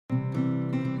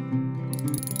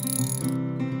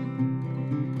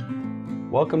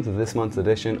Welcome to this month's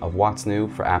edition of What's New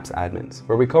for Apps Admins,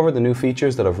 where we cover the new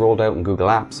features that have rolled out in Google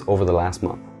Apps over the last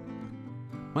month.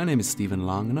 My name is Stephen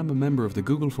Long and I'm a member of the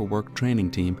Google for Work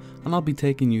training team, and I'll be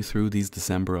taking you through these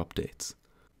December updates.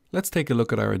 Let's take a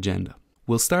look at our agenda.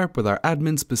 We'll start with our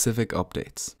admin-specific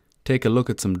updates, take a look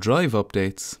at some Drive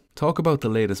updates, talk about the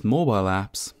latest mobile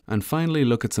apps, and finally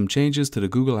look at some changes to the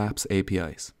Google Apps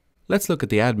APIs. Let's look at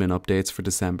the admin updates for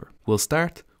December. We'll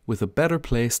start with a better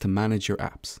place to manage your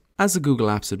apps. As a Google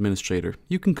Apps administrator,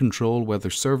 you can control whether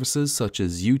services such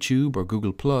as YouTube or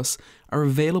Google Plus are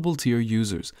available to your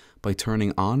users by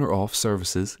turning on or off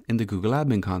services in the Google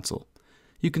Admin Console.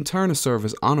 You can turn a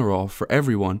service on or off for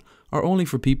everyone or only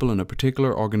for people in a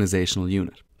particular organizational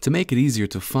unit. To make it easier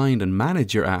to find and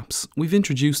manage your apps, we've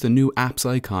introduced a new Apps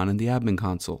icon in the Admin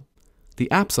Console. The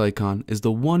Apps icon is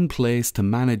the one place to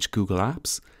manage Google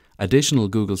Apps, additional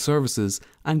Google services,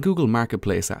 and Google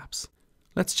Marketplace apps.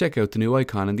 Let's check out the new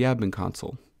icon in the Admin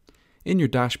Console. In your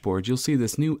dashboard, you'll see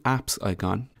this new Apps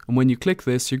icon, and when you click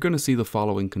this, you're going to see the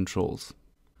following controls.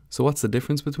 So what's the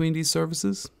difference between these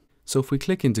services? So if we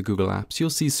click into Google Apps,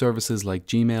 you'll see services like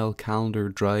Gmail, Calendar,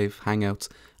 Drive, Hangouts,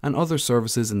 and other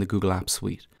services in the Google Apps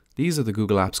suite. These are the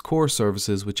Google Apps core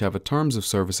services which have a Terms of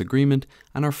Service agreement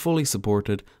and are fully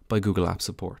supported by Google Apps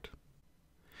Support.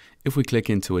 If we click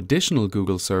into additional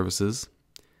Google services,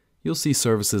 you'll see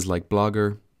services like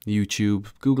Blogger,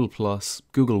 YouTube, Google Plus,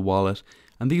 Google Wallet,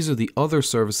 and these are the other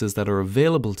services that are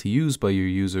available to use by your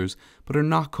users but are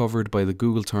not covered by the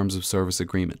Google Terms of Service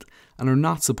agreement and are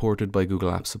not supported by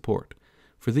Google Apps Support.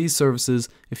 For these services,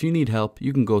 if you need help,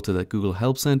 you can go to the Google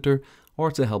Help Center or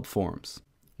to Help Forums.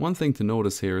 One thing to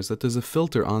notice here is that there's a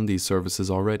filter on these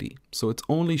services already, so it's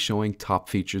only showing top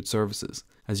featured services.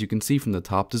 As you can see from the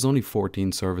top, there's only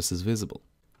 14 services visible.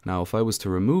 Now if I was to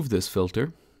remove this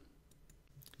filter,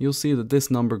 you'll see that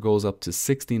this number goes up to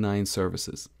 69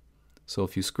 services. So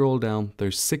if you scroll down,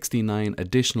 there's 69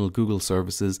 additional Google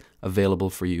services available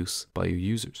for use by your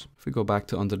users. If we go back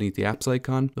to underneath the apps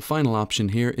icon, the final option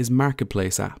here is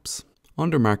Marketplace apps.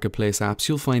 Under Marketplace apps,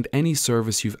 you'll find any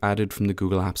service you've added from the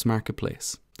Google Apps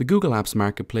Marketplace. The Google Apps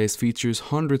Marketplace features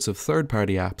hundreds of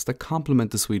third-party apps that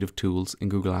complement the suite of tools in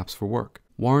Google Apps for Work.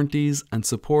 Warranties and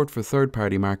support for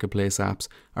third-party Marketplace apps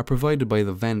are provided by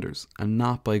the vendors and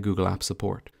not by Google Apps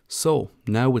Support. So,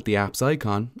 now with the apps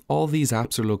icon, all these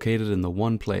apps are located in the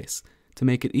one place to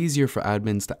make it easier for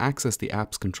admins to access the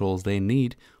apps controls they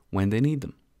need when they need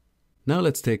them. Now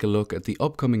let's take a look at the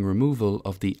upcoming removal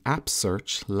of the App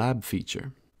Search Lab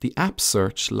feature. The App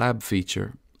Search Lab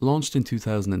feature launched in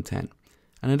 2010,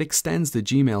 and it extends the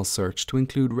Gmail search to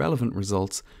include relevant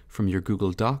results from your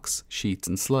Google Docs, Sheets,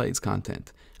 and Slides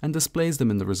content, and displays them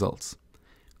in the results.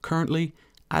 Currently,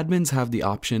 admins have the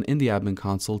option in the Admin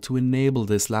Console to enable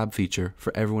this lab feature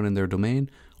for everyone in their domain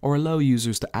or allow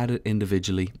users to add it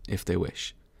individually if they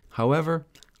wish. However,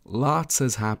 lots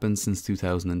has happened since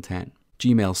 2010.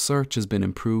 Gmail search has been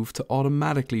improved to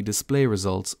automatically display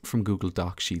results from Google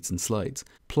Docs, Sheets, and Slides,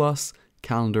 plus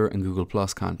Calendar and Google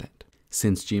Plus content.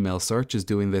 Since Gmail search is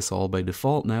doing this all by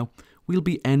default now, we'll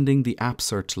be ending the App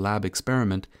Search Lab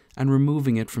experiment and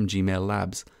removing it from Gmail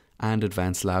Labs and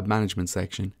Advanced Lab Management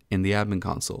section in the Admin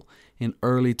Console in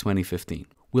early 2015.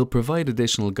 We'll provide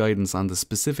additional guidance on the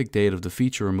specific date of the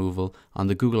feature removal on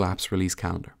the Google Apps release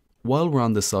calendar. While we're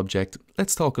on the subject,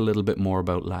 let's talk a little bit more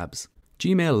about labs.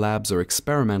 Gmail Labs are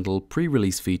experimental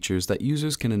pre-release features that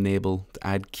users can enable to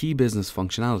add key business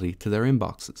functionality to their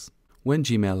inboxes. When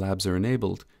Gmail Labs are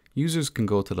enabled, users can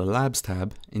go to the Labs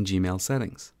tab in Gmail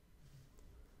settings.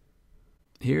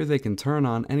 Here they can turn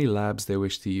on any labs they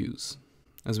wish to use.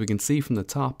 As we can see from the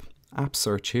top, App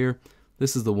Search here,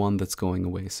 this is the one that's going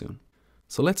away soon.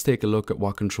 So let's take a look at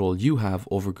what control you have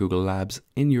over Google Labs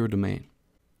in your domain.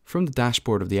 From the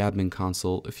dashboard of the Admin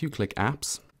Console, if you click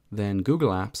Apps, then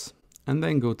Google Apps, and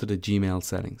then go to the Gmail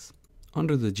settings.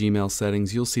 Under the Gmail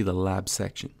settings, you'll see the Labs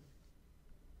section.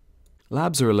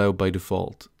 Labs are allowed by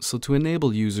default, so to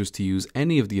enable users to use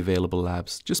any of the available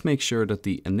labs, just make sure that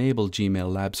the Enable Gmail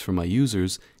Labs for My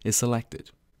Users is selected.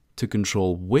 To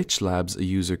control which labs a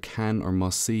user can or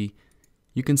must see,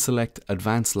 you can select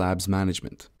Advanced Labs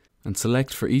Management and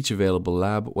select for each available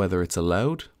lab whether it's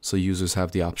allowed, so users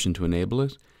have the option to enable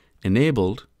it,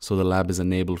 enabled, so the lab is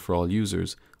enabled for all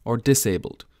users, or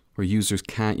disabled, where users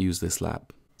can't use this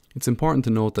lab. It's important to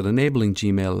note that enabling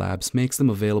Gmail Labs makes them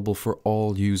available for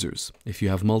all users. If you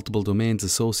have multiple domains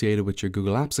associated with your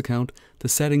Google Apps account, the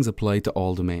settings apply to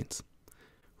all domains.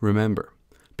 Remember,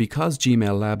 because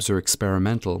Gmail Labs are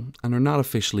experimental and are not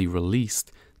officially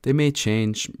released, they may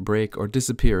change, break, or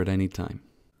disappear at any time.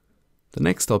 The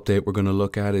next update we're going to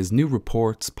look at is new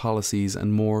reports, policies,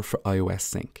 and more for iOS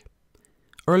Sync.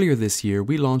 Earlier this year,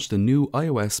 we launched a new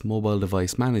iOS Mobile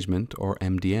Device Management, or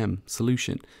MDM,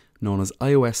 solution known as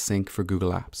iOS Sync for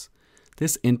Google Apps.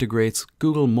 This integrates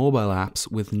Google mobile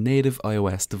apps with native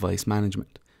iOS device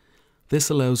management. This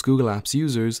allows Google Apps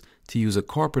users to use a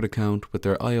corporate account with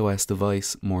their iOS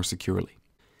device more securely.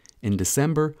 In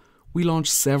December, we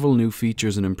launched several new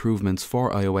features and improvements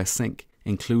for iOS Sync,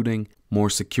 including more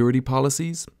security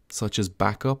policies, such as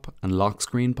backup and lock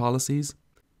screen policies,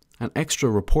 an extra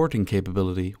reporting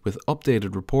capability with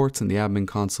updated reports in the admin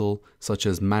console, such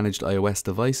as managed iOS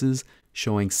devices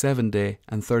showing 7-day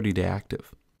and 30-day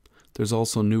active. There's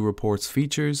also new reports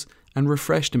features and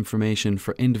refreshed information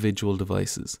for individual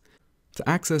devices. To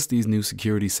access these new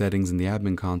security settings in the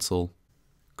admin console,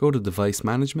 go to Device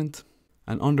Management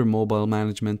and under Mobile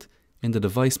Management in the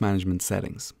Device Management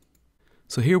settings.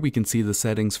 So here we can see the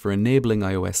settings for enabling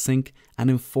iOS Sync and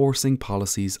enforcing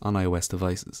policies on iOS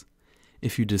devices.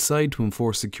 If you decide to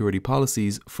enforce security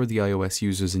policies for the iOS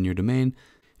users in your domain,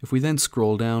 if we then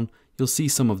scroll down, you'll see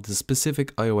some of the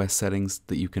specific iOS settings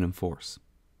that you can enforce.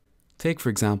 Take for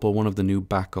example one of the new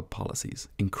backup policies,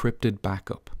 encrypted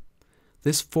backup.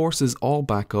 This forces all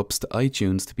backups to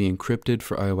iTunes to be encrypted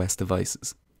for iOS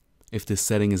devices. If this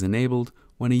setting is enabled,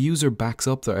 when a user backs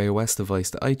up their iOS device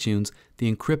to iTunes,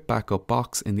 the encrypt backup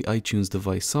box in the iTunes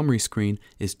device summary screen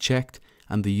is checked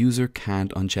and the user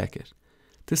can't uncheck it.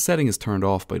 This setting is turned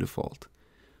off by default.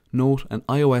 Note, an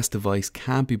iOS device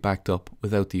can't be backed up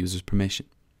without the user's permission.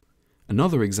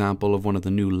 Another example of one of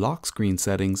the new lock screen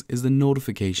settings is the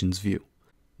notifications view.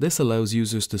 This allows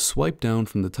users to swipe down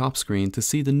from the top screen to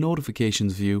see the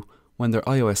notifications view when their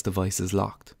iOS device is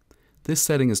locked. This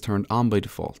setting is turned on by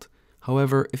default.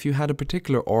 However, if you had a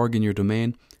particular org in your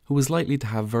domain who was likely to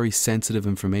have very sensitive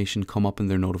information come up in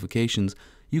their notifications,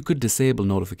 you could disable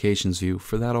notifications view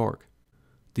for that org.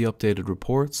 The updated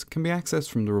reports can be accessed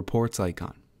from the reports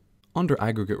icon. Under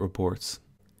aggregate reports,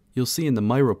 you'll see in the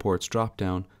My Reports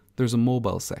drop-down, there's a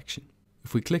mobile section.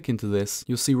 If we click into this,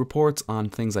 you'll see reports on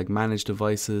things like managed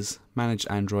devices, managed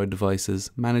Android devices,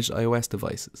 managed iOS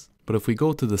devices. But if we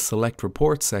go to the Select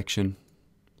Reports section,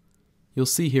 you'll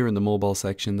see here in the mobile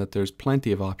section that there's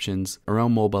plenty of options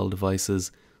around mobile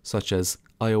devices, such as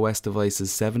iOS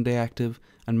devices 7-day active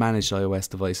and managed iOS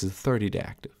devices 30-day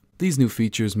active. These new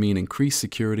features mean increased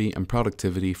security and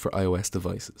productivity for iOS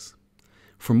devices.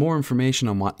 For more information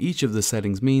on what each of the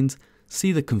settings means,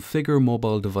 see the Configure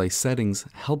Mobile Device Settings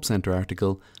Help Center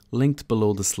article linked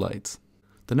below the slides.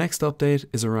 The next update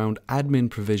is around admin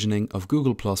provisioning of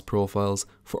Google Plus profiles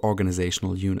for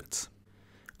organizational units.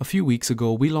 A few weeks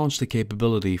ago, we launched a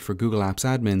capability for Google Apps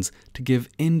admins to give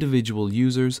individual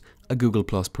users a Google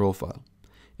Plus profile,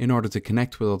 in order to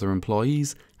connect with other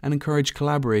employees and encourage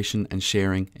collaboration and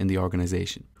sharing in the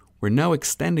organization. We're now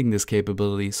extending this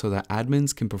capability so that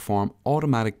admins can perform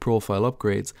automatic profile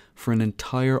upgrades for an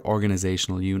entire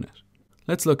organizational unit.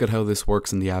 Let's look at how this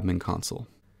works in the admin console.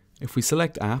 If we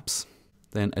select Apps,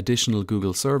 then Additional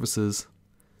Google Services,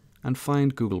 and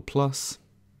find Google Plus,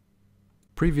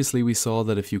 previously we saw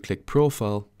that if you click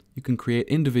Profile, you can create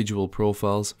individual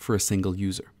profiles for a single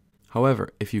user. However,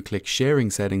 if you click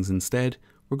Sharing Settings instead,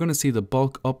 we're going to see the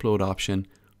bulk upload option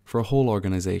for a whole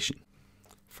organization.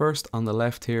 First, on the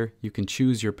left here, you can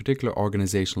choose your particular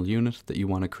organizational unit that you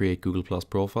want to create Google Plus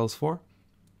profiles for.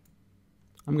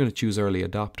 I'm going to choose Early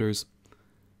Adopters.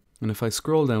 And if I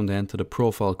scroll down then to the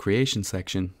Profile Creation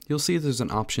section, you'll see there's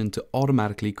an option to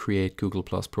automatically create Google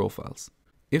Plus profiles.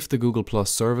 If the Google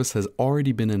Plus service has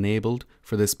already been enabled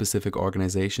for this specific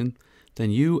organization,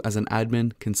 then you as an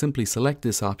admin can simply select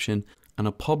this option and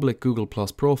a public Google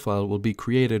Plus profile will be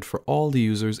created for all the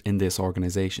users in this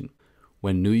organization.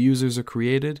 When new users are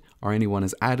created or anyone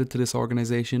is added to this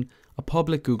organization, a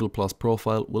public Google Plus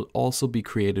profile will also be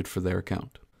created for their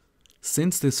account.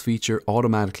 Since this feature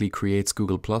automatically creates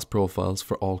Google Plus profiles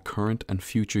for all current and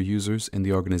future users in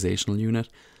the organizational unit,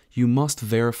 you must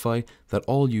verify that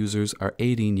all users are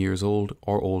 18 years old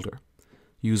or older.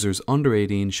 Users under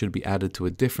 18 should be added to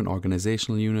a different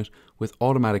organizational unit with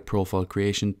automatic profile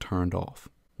creation turned off.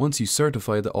 Once you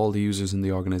certify that all the users in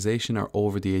the organization are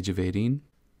over the age of 18,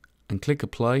 and click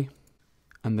Apply,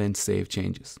 and then Save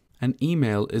Changes. An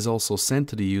email is also sent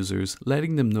to the users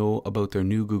letting them know about their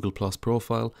new Google Plus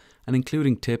profile and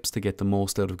including tips to get the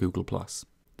most out of Google Plus.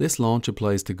 This launch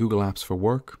applies to Google Apps for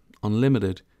Work,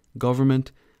 Unlimited,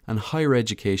 Government, and Higher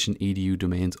Education EDU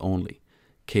domains only.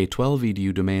 K-12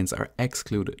 EDU domains are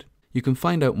excluded. You can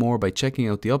find out more by checking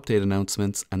out the update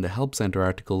announcements and the Help Center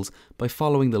articles by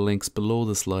following the links below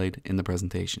the slide in the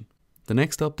presentation. The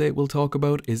next update we'll talk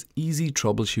about is easy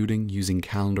troubleshooting using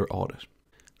Calendar Audit.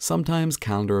 Sometimes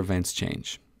calendar events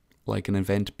change, like an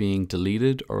event being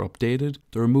deleted or updated,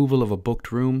 the removal of a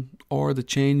booked room, or the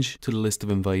change to the list of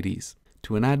invitees.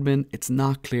 To an admin, it's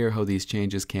not clear how these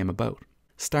changes came about.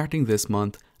 Starting this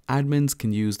month, admins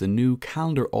can use the new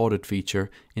calendar audit feature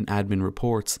in admin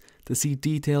reports to see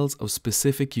details of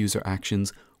specific user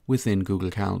actions within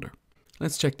Google Calendar.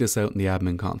 Let's check this out in the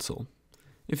admin console.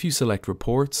 If you select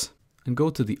Reports and go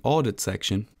to the Audit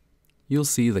section, you'll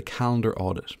see the Calendar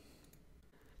Audit.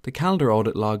 The Calendar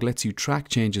Audit log lets you track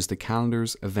changes to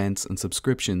calendars, events, and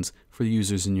subscriptions for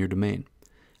users in your domain,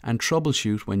 and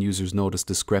troubleshoot when users notice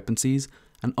discrepancies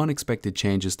and unexpected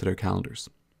changes to their calendars.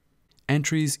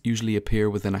 Entries usually appear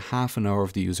within a half an hour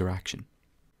of the user action.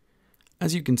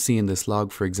 As you can see in this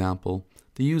log, for example,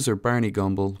 the user Barney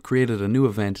Gumble created a new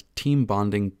event, Team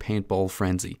Bonding Paintball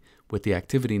Frenzy, with the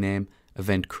activity name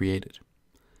Event Created.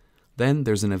 Then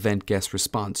there's an event guest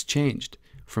response changed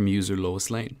from user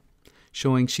Lois Lane,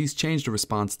 showing she's changed the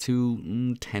response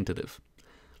to tentative.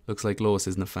 Looks like Lois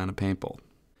isn't a fan of paintball.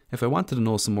 If I wanted to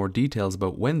know some more details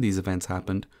about when these events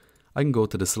happened, I can go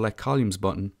to the Select Columns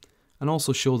button and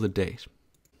also show the date.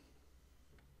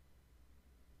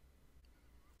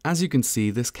 As you can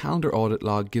see, this calendar audit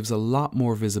log gives a lot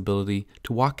more visibility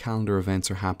to what calendar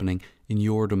events are happening in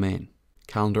your domain.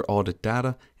 Calendar audit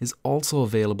data is also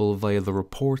available via the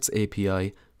Reports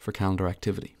API for calendar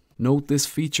activity. Note this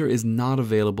feature is not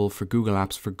available for Google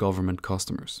Apps for government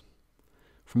customers.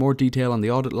 For more detail on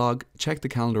the audit log, check the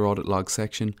calendar audit log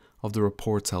section of the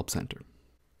Reports Help Center.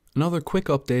 Another quick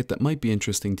update that might be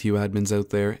interesting to you admins out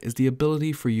there is the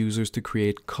ability for users to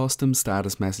create custom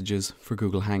status messages for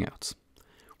Google Hangouts.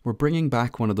 We're bringing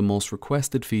back one of the most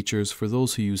requested features for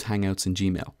those who use Hangouts in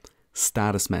Gmail,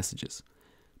 status messages.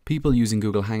 People using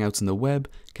Google Hangouts in the web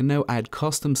can now add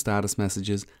custom status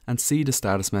messages and see the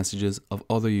status messages of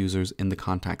other users in the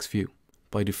contacts view.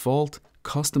 By default,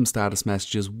 custom status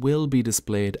messages will be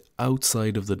displayed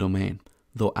outside of the domain,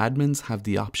 though admins have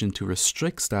the option to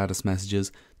restrict status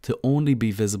messages to only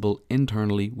be visible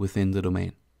internally within the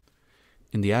domain.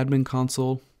 In the admin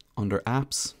console, under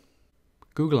Apps,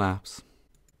 Google Apps,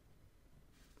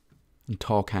 and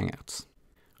Talk Hangouts,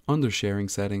 under Sharing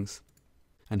Settings,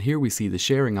 and here we see the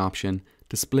sharing option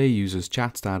display users'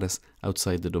 chat status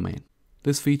outside the domain.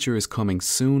 This feature is coming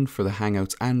soon for the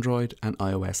Hangouts Android and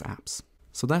iOS apps.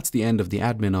 So that's the end of the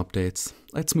admin updates.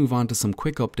 Let's move on to some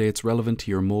quick updates relevant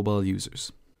to your mobile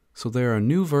users. So there are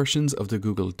new versions of the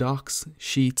Google Docs,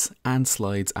 Sheets and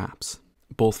Slides apps,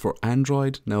 both for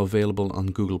Android, now available on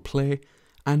Google Play,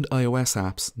 and iOS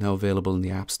apps now available in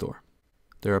the App Store.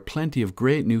 There are plenty of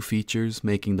great new features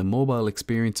making the mobile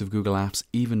experience of Google Apps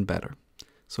even better,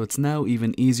 so it's now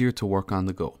even easier to work on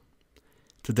the go.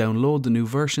 To download the new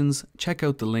versions, check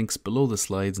out the links below the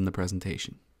slides in the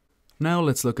presentation. Now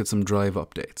let's look at some Drive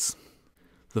updates.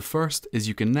 The first is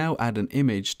you can now add an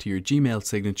image to your Gmail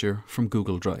signature from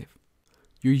Google Drive.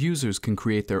 Your users can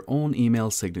create their own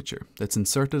email signature that's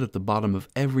inserted at the bottom of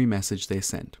every message they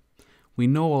send. We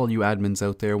know all you admins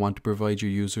out there want to provide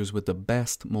your users with the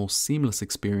best, most seamless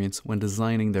experience when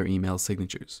designing their email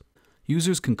signatures.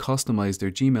 Users can customize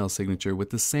their Gmail signature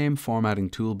with the same formatting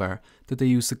toolbar that they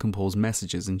use to compose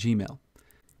messages in Gmail.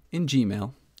 In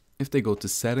Gmail, if they go to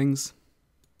Settings,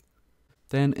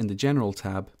 then in the General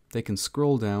tab, they can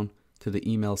scroll down to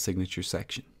the email signature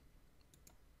section.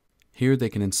 Here they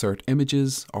can insert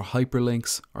images or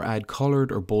hyperlinks or add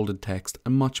colored or bolded text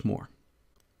and much more.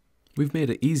 We've made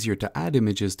it easier to add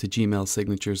images to Gmail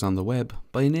signatures on the web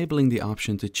by enabling the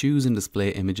option to choose and display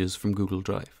images from Google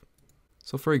Drive.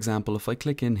 So for example, if I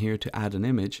click in here to add an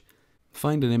image,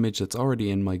 find an image that's already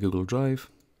in my Google Drive,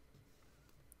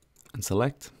 and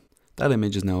select, that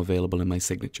image is now available in my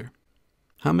signature.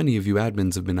 How many of you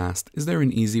admins have been asked, is there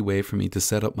an easy way for me to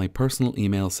set up my personal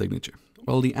email signature?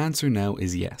 Well, the answer now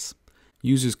is yes.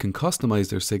 Users can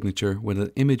customize their signature with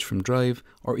an image from Drive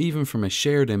or even from a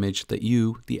shared image that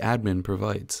you, the admin,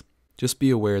 provides. Just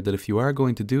be aware that if you are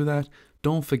going to do that,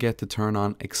 don't forget to turn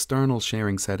on external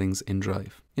sharing settings in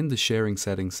Drive. In the sharing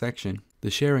settings section, the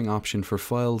sharing option for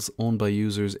files owned by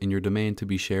users in your domain to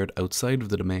be shared outside of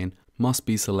the domain must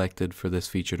be selected for this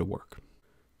feature to work.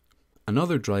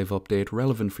 Another Drive update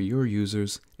relevant for your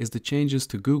users is the changes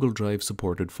to Google Drive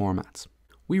supported formats.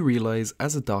 We realize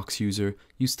as a Docs user,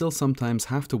 you still sometimes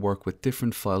have to work with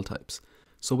different file types,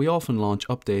 so we often launch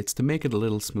updates to make it a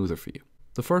little smoother for you.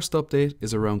 The first update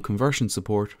is around conversion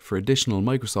support for additional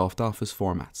Microsoft Office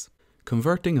formats.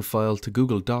 Converting a file to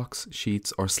Google Docs,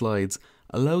 Sheets or Slides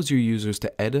allows your users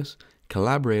to edit,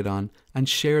 collaborate on and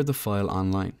share the file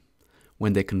online.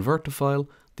 When they convert the file,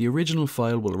 the original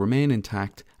file will remain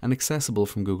intact and accessible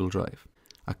from Google Drive.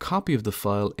 A copy of the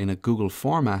file in a Google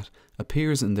format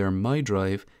appears in their My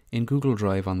Drive in Google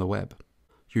Drive on the web.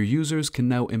 Your users can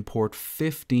now import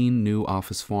 15 new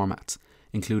Office formats,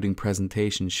 including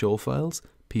presentation show files,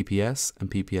 PPS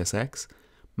and PPSX,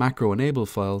 macro enable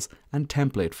files and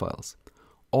template files,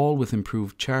 all with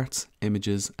improved charts,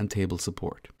 images and table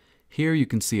support. Here you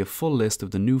can see a full list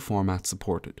of the new formats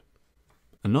supported.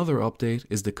 Another update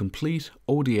is the complete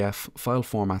ODF file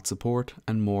format support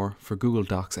and more for Google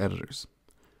Docs editors.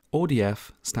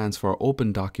 ODF stands for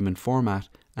Open Document Format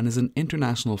and is an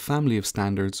international family of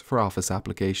standards for Office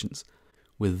applications.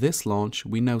 With this launch,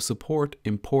 we now support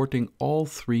importing all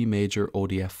three major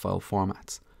ODF file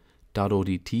formats: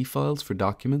 .odt files for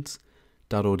documents,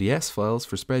 .ods files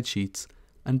for spreadsheets,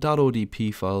 and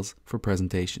 .odp files for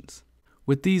presentations.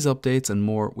 With these updates and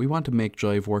more, we want to make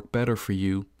Drive work better for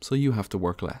you so you have to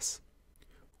work less.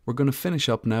 We're going to finish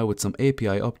up now with some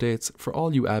API updates for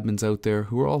all you admins out there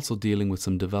who are also dealing with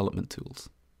some development tools.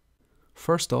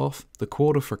 First off, the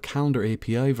quota for Calendar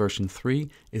API version 3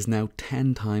 is now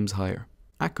 10 times higher.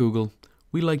 At Google,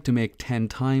 we like to make 10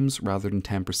 times rather than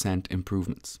 10%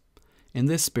 improvements. In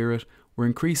this spirit, we're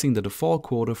increasing the default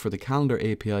quota for the Calendar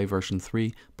API version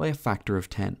 3 by a factor of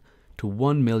 10 to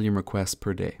 1 million requests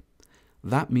per day.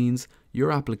 That means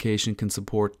your application can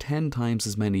support 10 times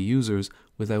as many users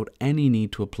without any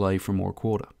need to apply for more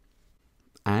quota.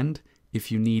 And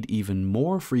if you need even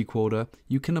more free quota,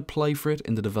 you can apply for it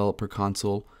in the developer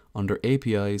console under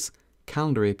APIs,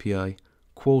 Calendar API,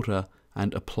 Quota,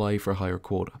 and Apply for Higher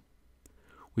Quota.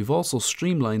 We've also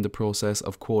streamlined the process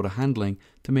of quota handling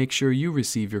to make sure you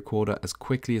receive your quota as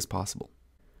quickly as possible.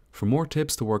 For more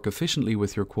tips to work efficiently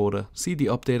with your quota, see the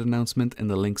update announcement in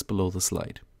the links below the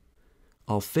slide.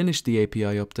 I'll finish the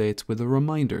API updates with a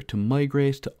reminder to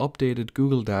migrate to updated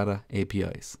Google Data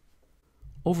APIs.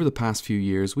 Over the past few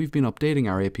years, we've been updating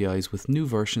our APIs with new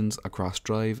versions across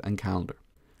Drive and Calendar,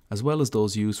 as well as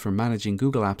those used for managing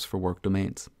Google Apps for Work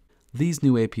domains. These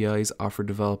new APIs offer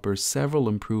developers several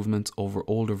improvements over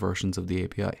older versions of the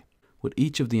API. With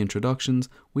each of the introductions,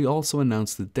 we also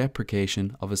announced the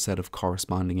deprecation of a set of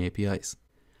corresponding APIs.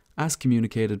 As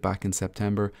communicated back in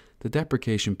September, the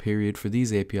deprecation period for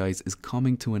these APIs is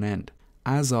coming to an end.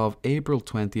 As of April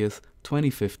 20th,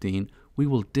 2015, we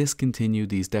will discontinue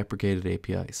these deprecated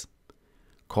APIs.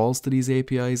 Calls to these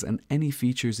APIs and any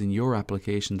features in your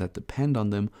application that depend on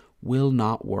them will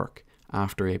not work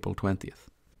after April 20th.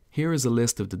 Here is a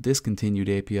list of the discontinued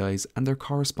APIs and their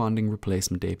corresponding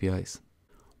replacement APIs.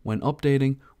 When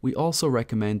updating, we also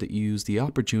recommend that you use the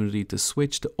opportunity to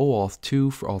switch to OAuth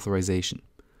 2 for authorization.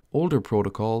 Older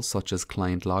protocols such as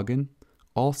Client Login,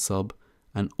 AuthSub,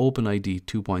 and OpenID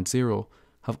 2.0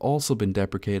 have also been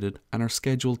deprecated and are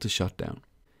scheduled to shut down.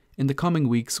 In the coming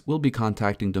weeks, we'll be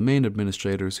contacting domain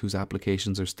administrators whose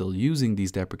applications are still using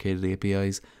these deprecated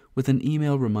APIs with an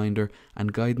email reminder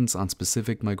and guidance on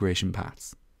specific migration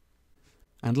paths.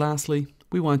 And lastly,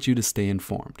 we want you to stay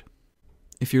informed.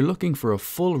 If you're looking for a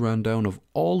full rundown of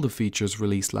all the features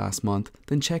released last month,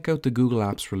 then check out the Google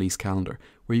Apps release calendar,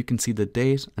 where you can see the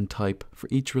date and type for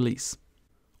each release.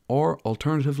 Or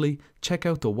alternatively, check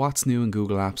out the What's New in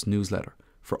Google Apps newsletter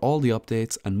for all the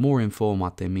updates and more info on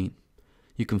what they mean.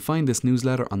 You can find this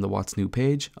newsletter on the What's New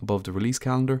page above the release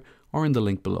calendar or in the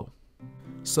link below.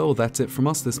 So that's it from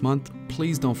us this month.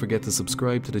 Please don't forget to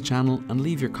subscribe to the channel and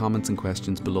leave your comments and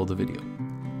questions below the video.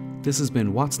 This has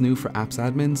been What's New for Apps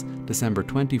Admins, December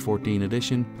 2014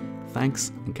 edition. Thanks,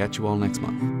 and catch you all next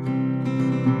month.